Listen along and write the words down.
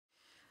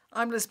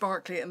I'm Liz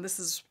Barclay, and this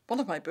is one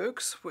of my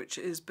books, which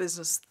is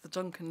Business the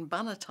Duncan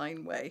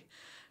Bannatyne Way.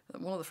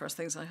 One of the first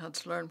things I had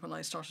to learn when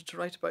I started to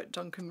write about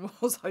Duncan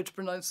was how to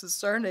pronounce his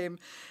surname,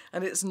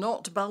 and it's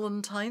not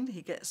Ballantyne.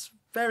 He gets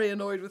very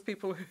annoyed with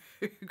people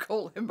who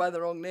call him by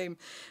the wrong name.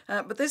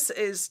 But this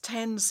is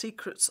 10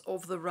 Secrets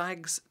of the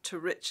Rags to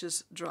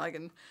Riches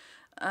Dragon,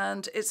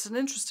 and it's an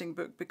interesting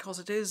book because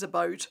it is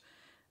about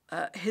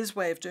his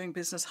way of doing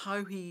business,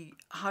 how he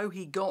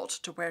got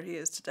to where he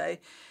is today.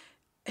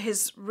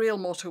 His real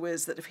motto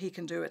is that if he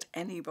can do it,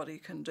 anybody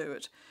can do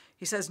it.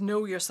 He says,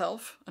 know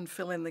yourself and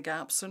fill in the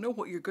gaps. So know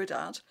what you're good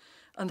at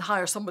and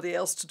hire somebody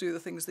else to do the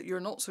things that you're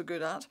not so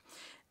good at.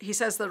 He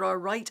says there are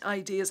right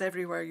ideas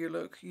everywhere you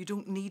look. You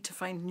don't need to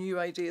find new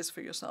ideas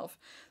for yourself.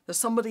 There's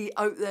somebody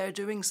out there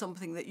doing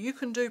something that you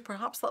can do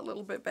perhaps that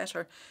little bit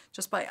better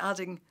just by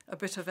adding a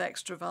bit of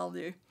extra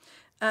value.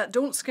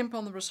 Don't skimp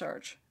on the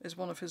research is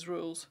one of his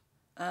rules.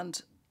 And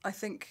I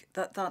think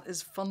that that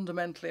is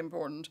fundamentally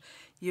important.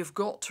 You've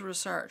got to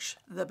research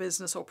the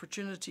business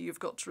opportunity. You've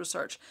got to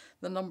research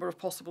the number of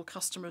possible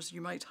customers you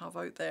might have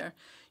out there.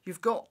 You've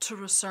got to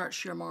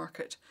research your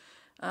market.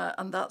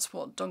 And that's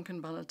what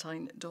Duncan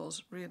Bannatyne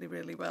does really,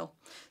 really well.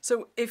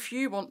 So if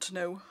you want to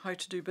know how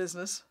to do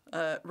business,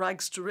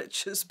 rags to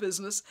riches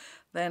business,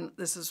 then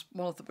this is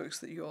one of the books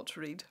that you ought to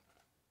read.